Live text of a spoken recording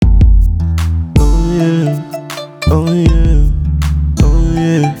Oh yeah, oh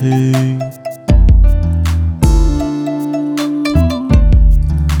yeah.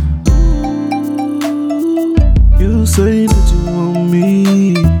 You say that you want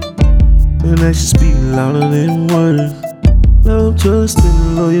me, and actions speak louder than words. Love, trust,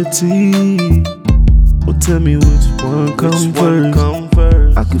 and loyalty. Well, tell me which one comes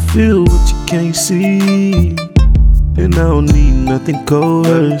first. I can feel what you can't see, and I don't need nothing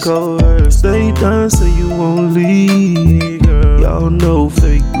coerced. Stay down, say you won't leave. Y'all know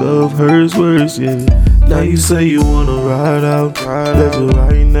fake love hurts worse, yeah. Now you say you wanna ride out, let's do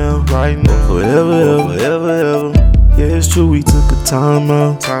right now, forever. Yeah, it's true, we took a time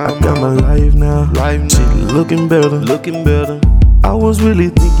out. I got my life now, shit looking better. I was really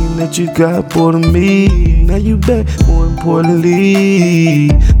thinking that you got bored of me. Now you back, more importantly.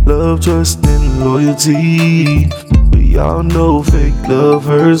 Love, trust, and loyalty. We all know fake love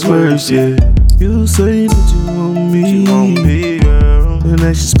hurts worse, yeah. You say that you want me, girl, and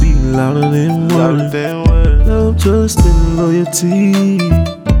actions speak louder than words. Love, trust, and loyalty.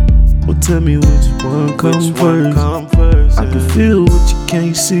 Well, tell me which one comes first. I can feel what you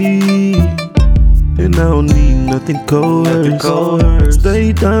can't see, and I don't need nothing coerced.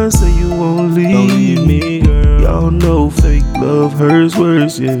 Stay down, say you won't leave me, girl. Y'all know fake love hurts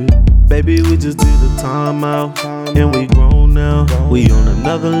worse, yeah. Baby, we just did a time out, and we grown now. We on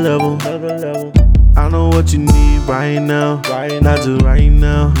another level. I know what you need right now, not just right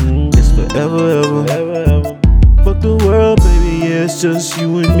now. It's forever. Fuck the world, baby, yeah, it's just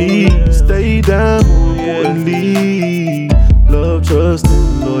you and me. Stay down, more importantly. Love, trust,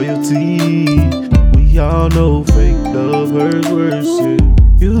 and loyalty. We all know fake love hurts worse, yeah.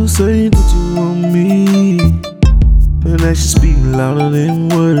 You say that you want me, and actions speak louder than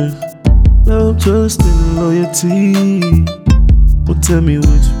words. Love, trust, and loyalty. Well, tell me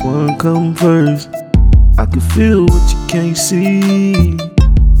which one comes first. I can feel what you can't see,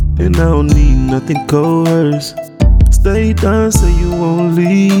 and I don't need nothing coerced. Stay down, say you won't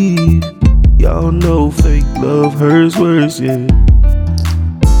leave. Y'all know fake love hurts worse, yeah.